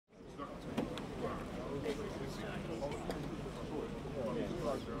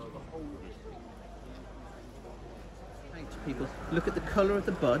people. Look at the colour of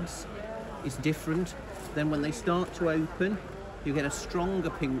the buds. It's different. Then when they start to open, you get a stronger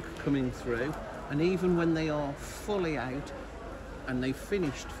pink coming through. And even when they are fully out and they've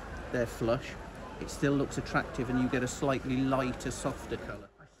finished their flush, it still looks attractive and you get a slightly lighter, softer colour.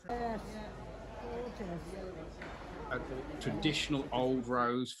 A traditional old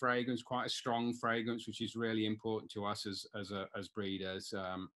rose fragrance, quite a strong fragrance, which is really important to us as breeders.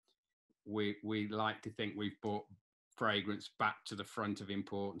 We like to think we've brought fragrance back to the front of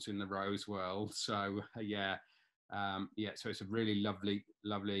importance in the rose world. So yeah, so it's a really lovely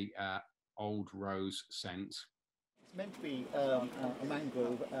old rose scent. It's meant to be a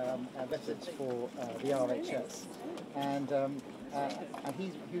mangrove vetted for the RHS, and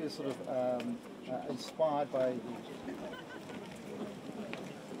he was sort of inspired by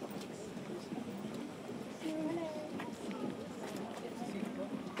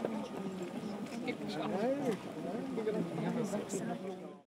the